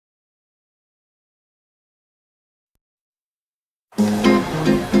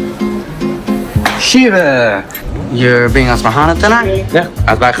Shiva, you're being on Smahana tonight? Yeah.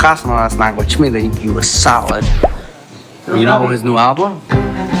 I was by Chasana last night, which means that you were solid. You know his new album?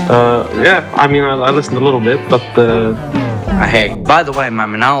 Yeah, I mean, I listened a little bit, but Hey, by the way, my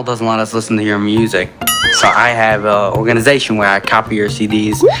Manal doesn't let us listen to your music. So I have an organization where I copy your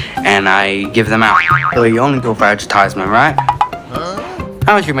CDs and I give them out. So you only do it for advertisement, right?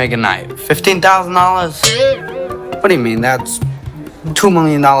 How much you make a night? $15,000? What do you mean? That's $2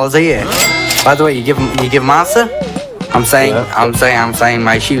 million a year. By the way, you give Masa? I'm saying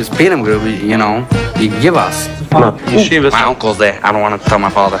my Shiva's Peanut Group, you know, you give us. no, Yeshiva's. My uncle's there. I don't want to tell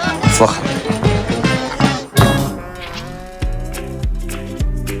my father. Look.